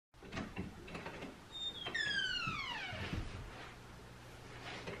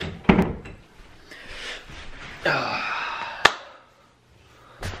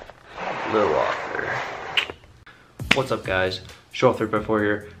Little author. What's up, guys? Show3x4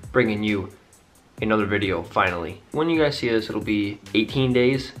 here, bringing you another video finally. When you guys see this, it'll be 18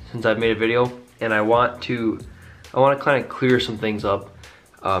 days since I've made a video, and I want to kind of clear some things up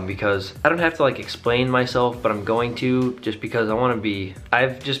because I don't have to like explain myself, but I'm going to, just because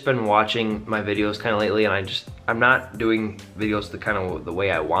I've just been watching my videos kind of lately, and I'm not doing videos the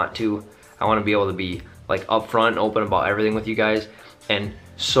way I want to. I want to be able to be like upfront and open about everything with you guys, and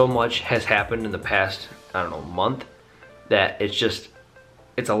so much has happened in the past, I don't know, month, that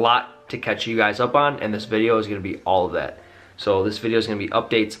it's a lot to catch you guys up on, and this video is going to be all of that. So this video is going to be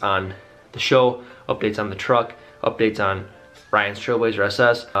updates on the show, updates on the truck, updates on Ryan's Trailblazer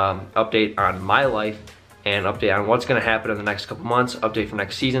SS, update on my life, and update on what's going to happen in the next couple months, update for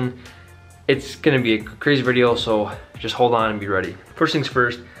next season. It's going to be a crazy video, so just hold on and be ready. First things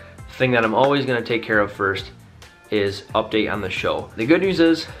first, the thing that I'm always going to take care of first is update on the show. The good news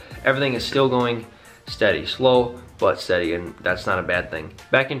is everything is still going steady, slow but steady, and that's not a bad thing.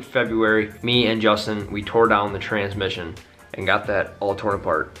 Back in February, me and Justin, we tore down the transmission and got that all torn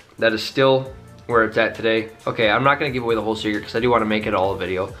apart. That is still where it's at today. Okay, I'm not gonna give away the whole secret because I do want to make it all a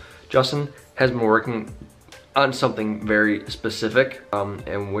video. Justin has been working on something very specific,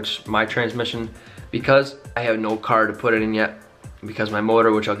 in which my transmission, because I have no car to put it in yet, because my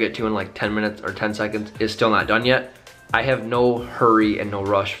motor, which I'll get to in like 10 minutes or 10 seconds, is still not done yet. I have no hurry and no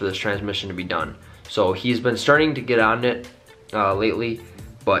rush for this transmission to be done. So he's been starting to get on it lately,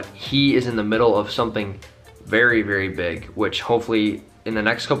 but he is in the middle of something very, very big, which hopefully in the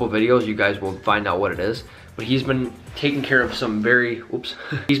next couple videos you guys will find out what it is. But he's been taking care of some very,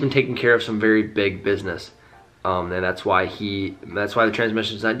 he's been taking care of some very big business, and that's why the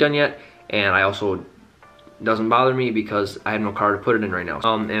transmission is not done yet. And I also, doesn't bother me because I have no car to put it in right now.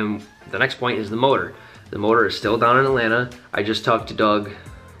 And the next point is the motor. The motor is still down in Atlanta. I just talked to Doug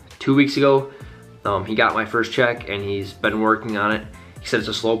 2 weeks ago. He got my first check and he's been working on it. He said it's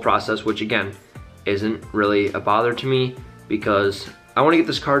a slow process, which again, isn't really a bother to me because I want to get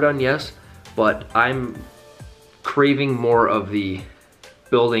this car done, yes, but I'm craving more of the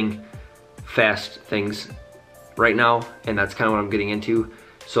building fast things right now, and that's kind of what I'm getting into.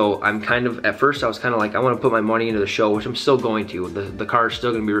 So I'm kind of, at first I was kind of like, I want to put my money into the show, which I'm still going to. The car is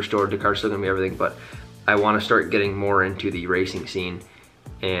still going to be restored, the car is still going to be everything, but I want to start getting more into the racing scene,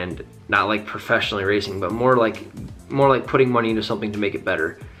 and not like professionally racing, but more like putting money into something to make it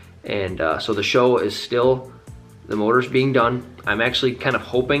better. And so the show is still, the motor's being done. I'm actually kind of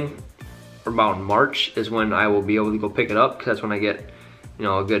hoping about March is when I will be able to go pick it up, because that's when I get, you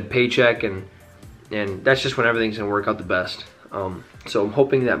know, a good paycheck, and that's just when everything's gonna work out the best. So I'm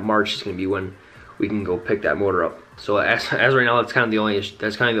hoping that March is gonna be when we can go pick that motor up. So as right now, that's kind of the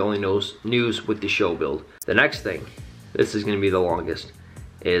only news with the show build. The next thing, this is gonna be the longest,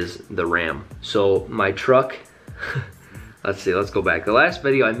 is the Ram. So my truck, let's go back. The last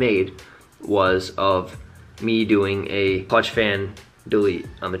video I made was of me doing a clutch fan delete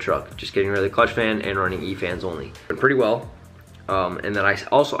on the truck, just getting rid of the clutch fan and running E-fans only. Went pretty well. And then I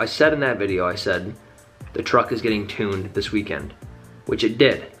said in that video, I said the truck is getting tuned this weekend, which it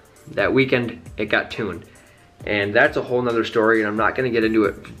did. That weekend it got tuned, and that's a whole nother story, and I'm not gonna get into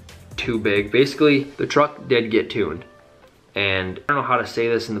it too big. Basically, the truck did get tuned, and I don't know how to say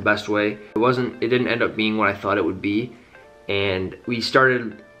this in the best way. It didn't end up being what I thought it would be, and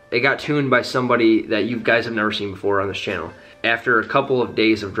it got tuned by somebody that you guys have never seen before on this channel. After a couple of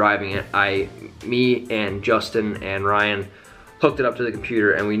days of driving it, me and Justin and Ryan hooked it up to the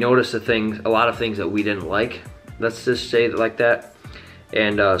computer, and we noticed a lot of things that we didn't like. Let's just say it like that.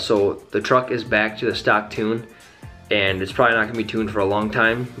 And so the truck is back to the stock tune, and it's probably not gonna be tuned for a long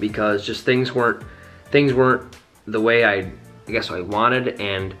time because just things weren't the way I guess I wanted,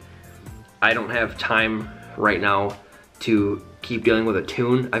 and I don't have time right now to keep dealing with a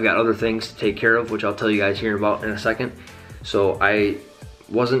tune. I've got other things to take care of, which I'll tell you guys here about in a second. So I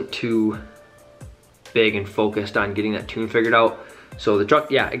wasn't too big and focused on getting that tune figured out. So the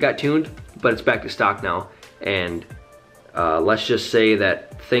truck, yeah, it got tuned, but it's back to stock now. And let's just say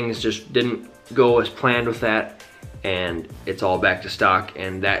that things just didn't go as planned with that, and it's all back to stock,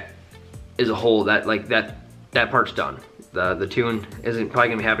 and that is a whole, that part's done. The tune isn't probably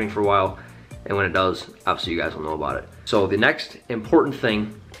gonna be happening for a while, and when it does, obviously you guys will know about it. So the next important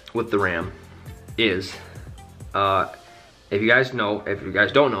thing with the Ram is, if you guys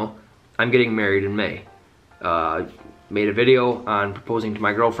don't know, I'm getting married in May. Made a video on proposing to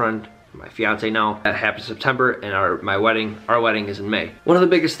my girlfriend, my fiance now. That happened in September, and our wedding is in May. One of the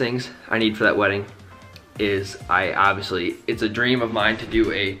biggest things I need for that wedding is it's a dream of mine to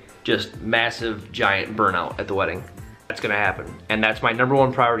do a just massive, giant burnout at the wedding. That's gonna happen. And that's my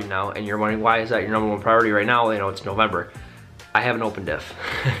 #1 priority now. And you're wondering, why is that your #1 priority right now? You know, it's November. I have an open diff.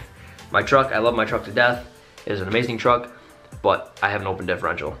 My truck, I love my truck to death. It is an amazing truck, but I have an open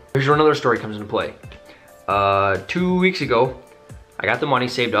differential. Here's where another story comes into play. 2 weeks ago, I got the money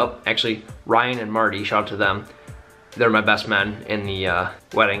saved up. Actually, Ryan and Marty, shout out to them. They're my best men in the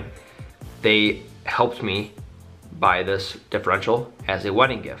wedding. They helped me buy this differential as a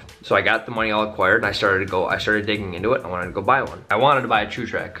wedding gift. So I got the money all acquired and I started digging into it. I wanted to go buy one. I wanted to buy a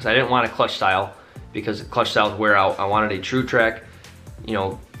TrueTrack because I didn't want a clutch style because clutch styles wear out. I wanted a TrueTrack, you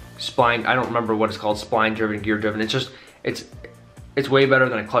know, spline, I don't remember what it's called, spline driven, gear driven. It's just, it's way better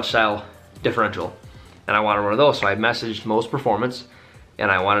than a clutch style differential. And I wanted one of those, so I messaged Most Performance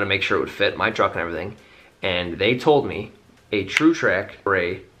and I wanted to make sure it would fit my truck and everything. And they told me a TrueTrack for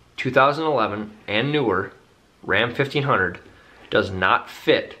a 2011 and newer Ram 1500 does not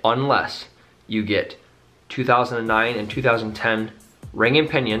fit unless you get 2009 and 2010 ring and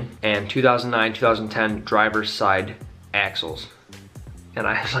pinion and 2009, 2010 driver's side axles. And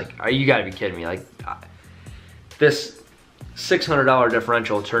I was like, you gotta be kidding me. Like, this $600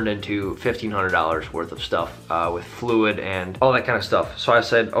 differential turned into $1,500 worth of stuff with fluid and all that kind of stuff. So I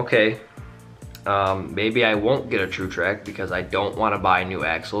said, okay, maybe I won't get a TrueTrack because I don't wanna buy new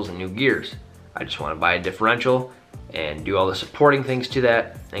axles and new gears. I just wanna buy a differential and do all the supporting things to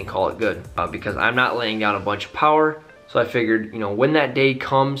that and call it good. Because I'm not laying down a bunch of power. So I figured, you know, when that day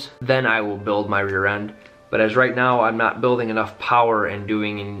comes, then I will build my rear end. But as right now, I'm not building enough power and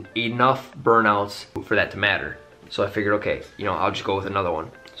doing enough burnouts for that to matter. So I figured, okay, you know, I'll just go with another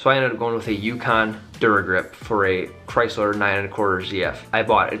one. So I ended up going with a Yukon Duragrip for a Chrysler 9 1/4 ZF. I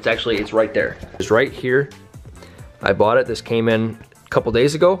bought it, it's right there. It's right here. I bought it, this came in a couple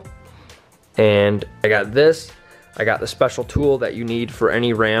days ago. And I got this. I got the special tool that you need for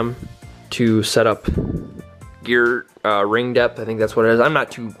any Ram to set up gear ring depth. I think that's what it is. I'm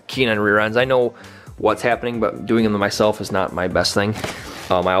not too keen on rear ends. I know what's happening, but doing them myself is not my best thing.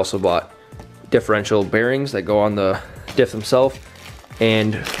 I also bought differential bearings that go on the diff themselves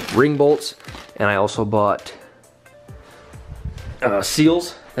and ring bolts. And I also bought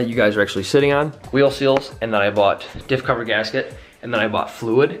seals that you guys are actually sitting on, wheel seals, and then I bought diff cover gasket, and then I bought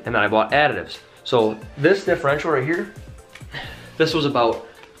fluid, and then I bought additives. So this differential right here, this was about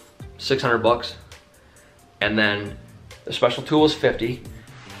 600 bucks. And then the special tool was 50.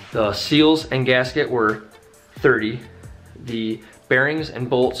 The seals and gasket were 30. The bearings and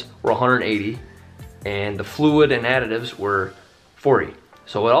bolts were 180. And the fluid and additives were 40.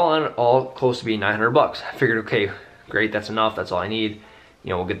 So it all close to being 900 bucks. I figured, okay, great, that's enough, that's all I need.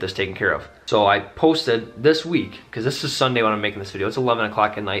 You know, we'll get this taken care of. So I posted this week, because this is Sunday when I'm making this video. It's 11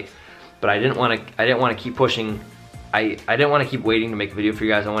 o'clock at night, but I didn't want to keep pushing. I didn't want to keep waiting to make a video for you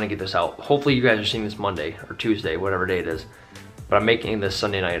guys. I want to get this out. Hopefully you guys are seeing this Monday or Tuesday, whatever day it is. But I'm making this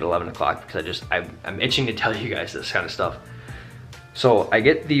Sunday night at 11 o'clock because I'm itching to tell you guys this kind of stuff. So I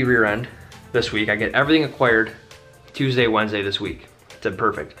get the rear end this week. I get everything acquired Tuesday, Wednesday this week. It's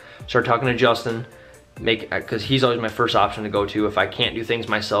perfect. Start talking to Justin, because he's always my first option to go to if I can't do things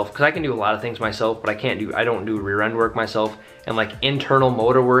myself. Because I can do a lot of things myself, but I don't do rear end work myself. And like internal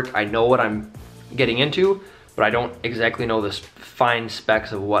motor work, I know what I'm getting into, but I don't exactly know the fine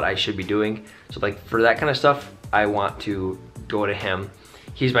specs of what I should be doing. So like for that kind of stuff, I want to go to him.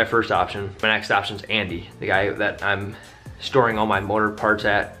 He's my first option. My next option is Andy, the guy that I'm storing all my motor parts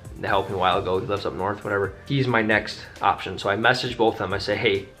at. They helped me a while ago. He lives up north, whatever. He's my next option. So I message both of them. I say,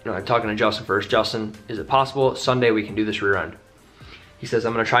 hey, you know, I'm talking to Justin first. Justin, is it possible Sunday we can do this rear end? He says,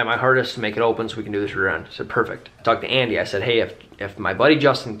 I'm gonna try my hardest to make it open so we can do this rear end. I said, perfect. I talked to Andy. I said, hey, if my buddy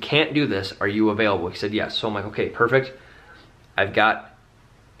Justin can't do this, are you available? He said, yes. So I'm like, okay, perfect. I've got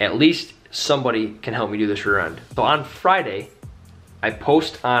at least somebody can help me do this rear end. So on Friday, I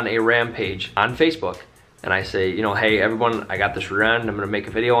post on a Ram page on Facebook, and I say, you know, hey everyone, I got this rear end. I'm gonna make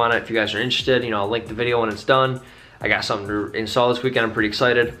a video on it. If you guys are interested, you know, I'll link the video when it's done. I got something to install this weekend. I'm pretty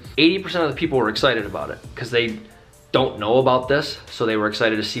excited. 80% of the people were excited about it because they don't know about this, so they were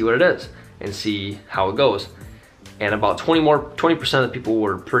excited to see what it is and see how it goes. And about 20% of the people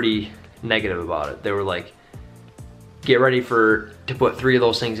were pretty negative about it. They were like, get ready to put 3 of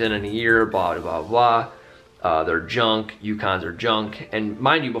those things in a year, blah, blah, blah. They're junk, Yukons are junk. And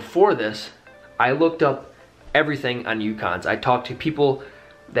mind you, before this, I looked up everything on Yukons. I talked to people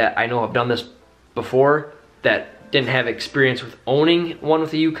that I know have done this before that didn't have experience with owning one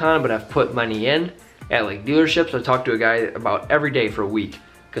with a Yukon, but have put money in at like dealerships. I talked to a guy about every day for a week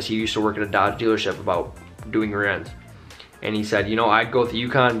because he used to work at a Dodge dealership about doing rear ends. And he said, you know, I'd go with the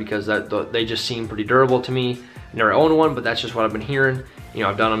Yukon because they just seem pretty durable to me. I never owned one, but that's just what I've been hearing. you know,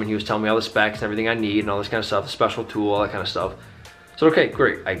 I've done them, and he was telling me all the specs and everything I need and all this kind of stuff, the special tool, all that kind of stuff. So okay,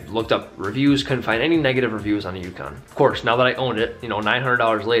 great. I looked up reviews, couldn't find any negative reviews on the Yukon. Of course, now that I owned it, you know,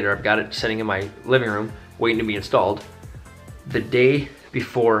 $900 later, I've got it sitting in my living room waiting to be installed. The day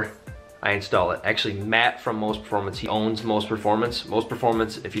before I install it, actually Matt from Most Performance, he owns Most Performance. Most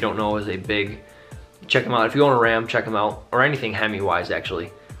Performance, if you don't know, is a big, check them out. If you own a Ram, check them out, or anything Hemi-wise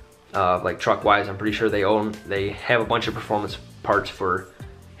actually. Like truck-wise, I'm pretty sure they have a bunch of performance parts for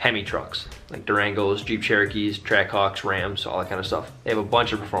Hemi trucks, like Durangos, Jeep Cherokees, Trackhawks, Rams, all that kind of stuff. They have a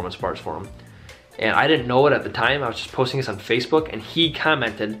bunch of performance parts for them. And I didn't know it at the time. I was just posting this on Facebook, and he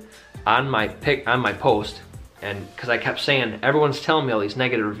commented on my post, and because I kept saying, everyone's telling me all these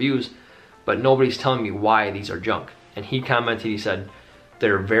negative reviews, but nobody's telling me why these are junk. And he commented, he said,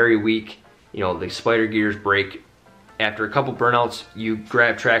 they're very weak. You know, the spider gears break. After a couple burnouts, you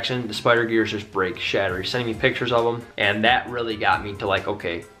grab traction, the spider gears just break, shatter. He's sending me pictures of them, and that really got me to like,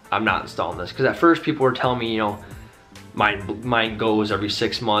 okay, I'm not installing this. Because at first people were telling me, you know, mine goes every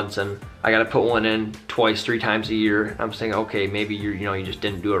 6 months, and I gotta put one in twice, 3 times a year. I'm saying, okay, maybe you just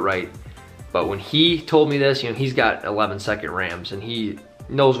didn't do it right. But when he told me this, you know, he's got 11-second Rams, and he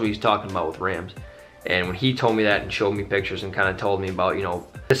knows what he's talking about with Rams. And when he told me that and showed me pictures and kind of told me about, you know,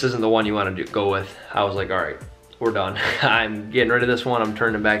 this isn't the one you want to go with, I was like, all right, we're done. I'm getting rid of this one, I'm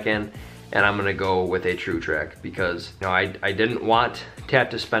turning it back in, and I'm gonna go with a TrueTrack, because, you know, I didn't want to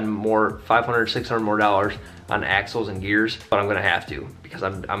have to spend more, $500, $600 more dollars on axles and gears, but I'm gonna have to, because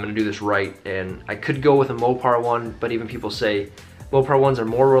I'm gonna do this right. And I could go with a Mopar one, but even people say Mopar ones are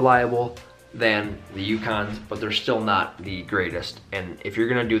more reliable than the Yukons, but they're still not the greatest. And if you're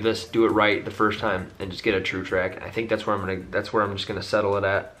gonna do this, do it right the first time and just get a TrueTrack. And I think that's where I'm just gonna settle it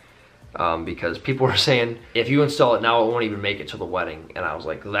at. Because people were saying, if you install it now, it won't even make it to the wedding. And I was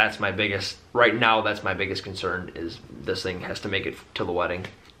like, that's my biggest, right now, that's my biggest concern, is this thing has to make it to the wedding.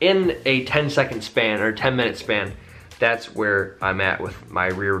 In a 10-second span, or 10-minute span, that's where I'm at with my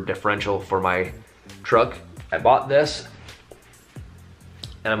rear differential for my truck. I bought this,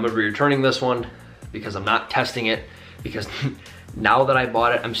 and I'm gonna be returning this one because I'm not testing it, because now that I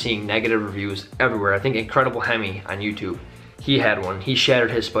bought it, I'm seeing negative reviews everywhere. I think Incredible Hemi on YouTube, he had one. He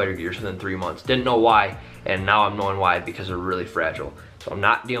shattered his spider gears within 3 months. Didn't know why, and now I'm knowing why, because they're really fragile. So I'm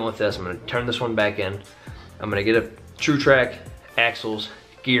not dealing with this. I'm gonna turn this one back in. I'm gonna get a TrueTrack, axles,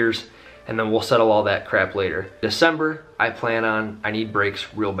 gears, and then we'll settle all that crap later. December, I need brakes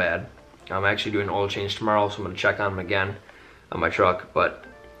real bad. I'm actually doing an oil change tomorrow, so I'm gonna check on them again on my truck, but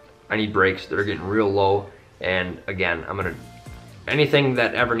I need brakes. They're getting real low, and again, anything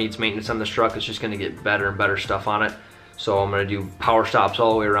that ever needs maintenance on this truck is just gonna get better and better stuff on it. So I'm gonna do power stops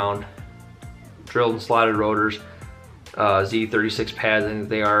all the way around, drilled and slotted rotors, Z36 pads, I think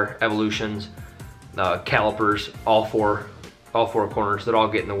they are, Evolutions, calipers, all four corners, that all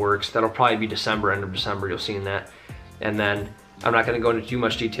get in the works. That'll probably be December, end of December, you'll see in that. And then I'm not gonna go into too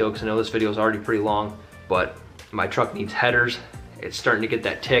much detail because I know this video is already pretty long, but my truck needs headers. It's starting to get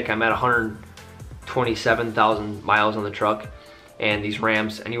that tick. I'm at 127,000 miles on the truck, and these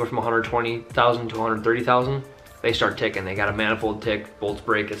Rams, anywhere from 120,000 to 130,000, they start ticking. They got a manifold tick, bolts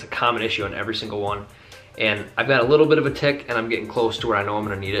break. It's a common issue on every single one. And I've got a little bit of a tick, and I'm getting close to where I know I'm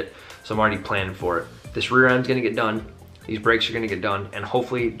gonna need it, so I'm already planning for it. This rear end's gonna get done. These brakes are gonna get done, and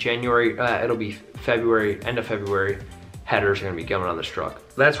hopefully January, it'll be February, end of February, headers are gonna be coming on this truck.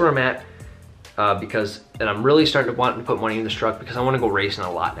 That's where I'm at. And I'm really starting to want to put money in this truck because I want to go racing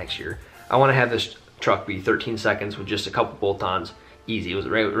a lot next year. I want to have this truck be 13 seconds with just a couple bolt-ons, easy. It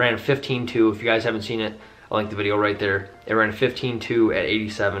ran a 15.2. If you guys haven't seen it, I'll link the video right there. It ran a 15.2 at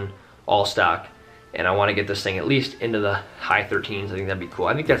 87, all stock, and I want to get this thing at least into the high 13s. I think that'd be cool.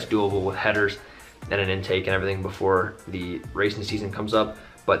 I think that's doable with headers and an intake and everything before the racing season comes up,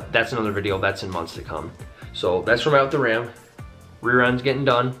 but that's another video. That's in months to come. So that's where I'm at with the Ram. Rear end's getting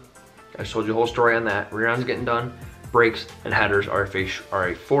done. I just told you the whole story on that. Rear end's getting done. Brakes and headers are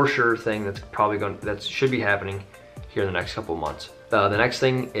a for sure thing that should be happening here in the next couple of months. The next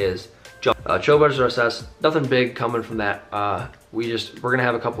thing is Trailblazer SS. Nothing big coming from that. We're gonna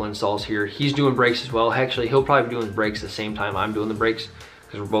have a couple installs here. He's doing brakes as well. Actually, he'll probably be doing brakes the same time I'm doing the brakes,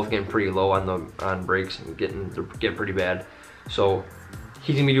 because we're both getting pretty low on brakes and they're getting pretty bad. So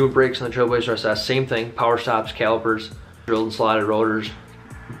he's gonna be doing brakes on the Trailblazer SS. Same thing. Power stops, calipers, drilled and slotted rotors,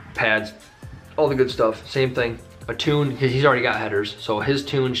 pads, all the good stuff. Same thing. A tune, he's already got headers, so his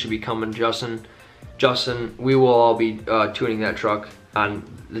tune should be coming. Justin, we will all be tuning that truck on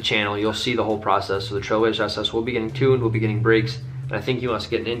the channel. You'll see the whole process. So the Trailblazer SS will be getting tuned, we'll be getting brakes, and I think he wants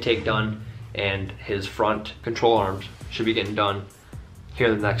to get an intake done, and his front control arms should be getting done here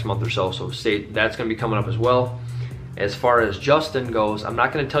in the next month or so. So that's gonna be coming up as well. As far as Justin goes, I'm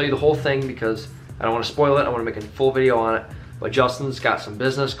not going to tell you the whole thing because I don't want to spoil it. I want to make a full video on it. But Justin's got some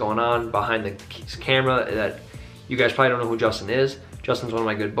business going on behind the camera that you guys probably don't know who Justin is. Justin's one of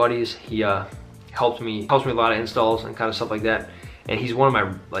my good buddies. He helps me a lot of installs and kind of stuff like that. And he's one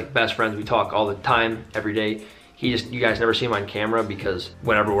of my best friends. We talk all the time, every day. You guys never see him on camera because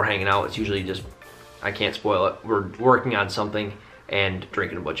whenever we're hanging out, it's usually just, I can't spoil it. We're working on something and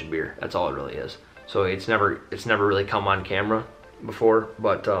drinking a bunch of beer. That's all it really is. So it's never really come on camera before,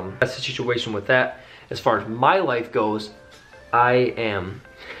 but that's the situation with that. As far as my life goes, I am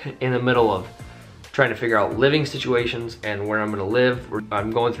in the middle of trying to figure out living situations and where I'm gonna live.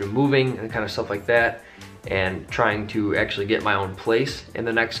 I'm going through moving and kind of stuff like that, and trying to actually get my own place in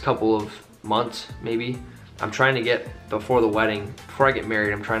the next couple of months, maybe. I'm trying to get, before the wedding, before I get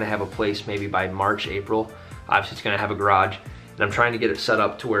married, I'm trying to have a place maybe by March, April. Obviously it's gonna have a garage, and I'm trying to get it set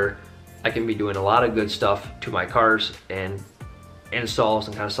up to where I can be doing a lot of good stuff to my cars and installs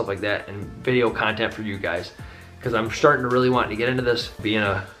and kind of stuff like that, and video content for you guys. Because I'm starting to really want to get into this, being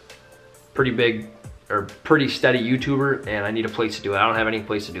a pretty big or pretty steady YouTuber, and I need a place to do it. I don't have any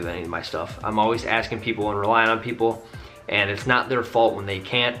place to do any of my stuff. I'm always asking people and relying on people, and it's not their fault when they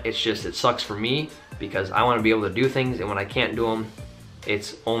can't. It's just, it sucks for me because I want to be able to do things, and when I can't do them,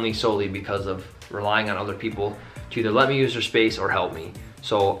 it's only solely because of relying on other people to either let me use their space or help me.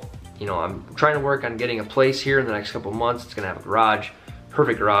 So, you know, I'm trying to work on getting a place here in the next couple of months. It's gonna have a garage,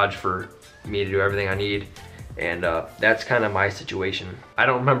 perfect garage for me to do everything I need. And that's kind of my situation. I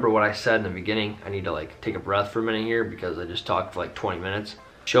don't remember what I said in the beginning. I need to like take a breath for a minute here because I just talked for like 20 minutes.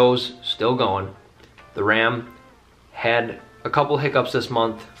 Show's still going. The Ram had a couple hiccups this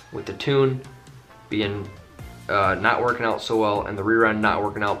month with the tune being not working out so well, and the rear end not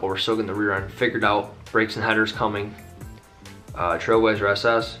working out, but we're still getting the rear end figured out. Brakes and headers coming. Trailblazer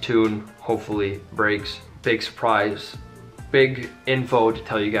SS, tune, hopefully brakes. Big surprise, big info to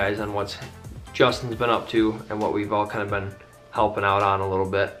tell you guys on what's Justin's been up to and what we've all kind of been helping out on a little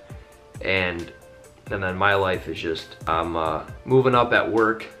bit. And then my life is just, I'm moving up at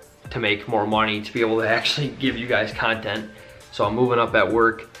work to make more money to be able to actually give you guys content. So I'm moving up at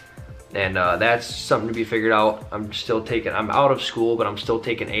work, and that's something to be figured out. I'm out of school, but I'm still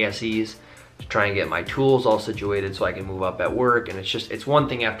taking ASEs to try and get my tools all situated so I can move up at work. And it's one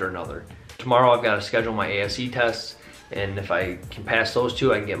thing after another. Tomorrow I've got to schedule my ASE tests, and if I can pass those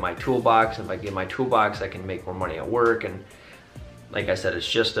two, I can get my toolbox. If I get my toolbox, I can make more money at work. And like I said, it's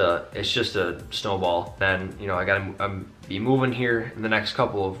just a snowball. Then, you know, I gotta be moving here in the next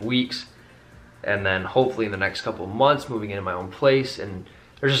couple of weeks, and then hopefully in the next couple of months moving into my own place. And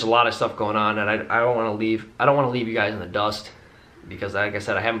there's just a lot of stuff going on, and I don't want to leave you guys in the dust, because like I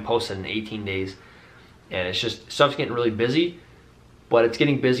said, I haven't posted in 18 days, and it's just, stuff's getting really busy, but it's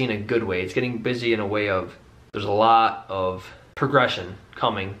getting busy in a good way. It's getting busy in a way of, there's a lot of progression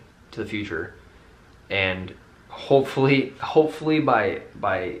coming to the future, and hopefully by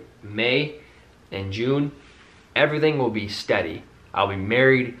May and June, everything will be steady. I'll be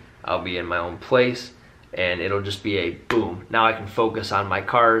married, I'll be in my own place, and it'll just be a boom. Now I can focus on my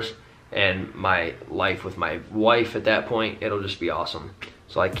cars and my life with my wife at that point. It'll just be awesome.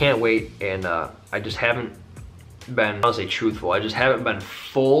 So I can't wait, and I just haven't been, I'll say truthful, I just haven't been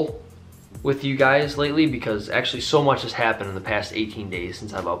full with you guys lately, because actually so much has happened in the past 18 days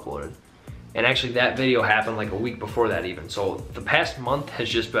since I've uploaded. And actually that video happened like a week before that even. So the past month has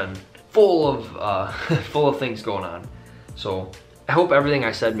just been full of things going on. So I hope everything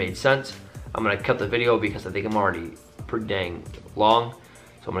I said made sense. I'm gonna cut the video because I think I'm already pretty dang long.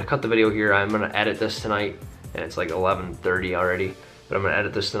 So I'm gonna cut the video here. I'm gonna edit this tonight, and it's like 11:30 already. But I'm gonna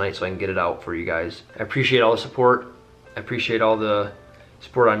edit this tonight so I can get it out for you guys. I appreciate all the support. I appreciate all the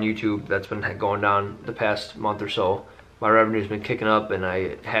support on YouTube that's been going down the past month or so. My revenue's been kicking up, and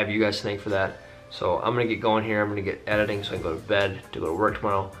I have you guys to thank for that. So I'm gonna get going here. I'm gonna get editing so I can go to bed to go to work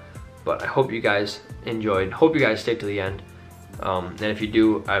tomorrow. But I hope you guys enjoyed. Hope you guys stay to the end. And if you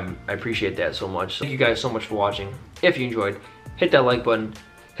do, I appreciate that so much. Thank you guys so much for watching. If you enjoyed, hit that like button,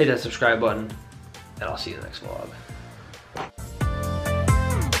 hit that subscribe button, and I'll see you in the next vlog.